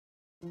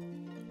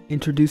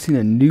Introducing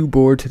a new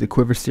board to the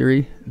Quiver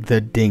series, the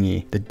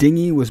Dinghy. The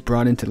Dinghy was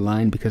brought into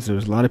line because there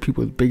was a lot of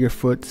people with bigger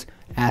foots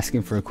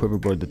asking for a quiver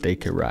board that they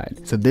could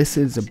ride. So this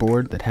is a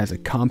board that has a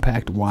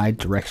compact, wide,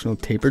 directional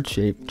tapered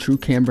shape, true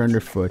camber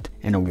underfoot,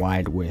 and a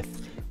wide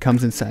width.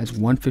 Comes in size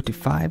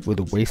 155 with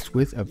a waist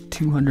width of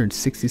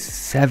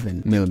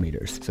 267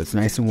 millimeters, so it's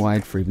nice and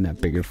wide for even that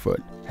bigger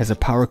foot. Has a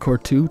power core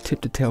 2 tip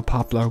to tail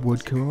poplar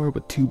wood core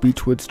with 2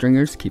 beechwood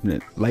stringers, keeping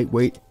it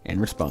lightweight and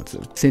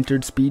responsive.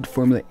 Centered Speed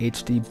Formula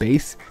HD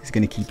base is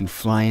going to keep you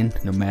flying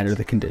no matter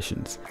the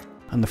conditions.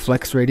 On the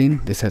flex rating,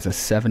 this has a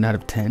 7 out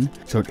of 10,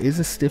 so it is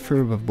a stiffer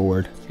of a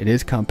board. It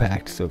is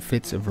compact, so it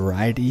fits a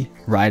variety,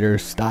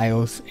 riders,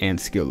 styles, and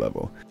skill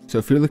level. So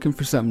if you're looking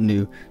for something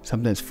new,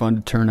 something that's fun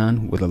to turn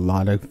on with a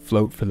lot of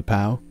float for the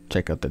POW,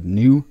 check out the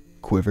new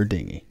Quiver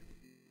Dinghy.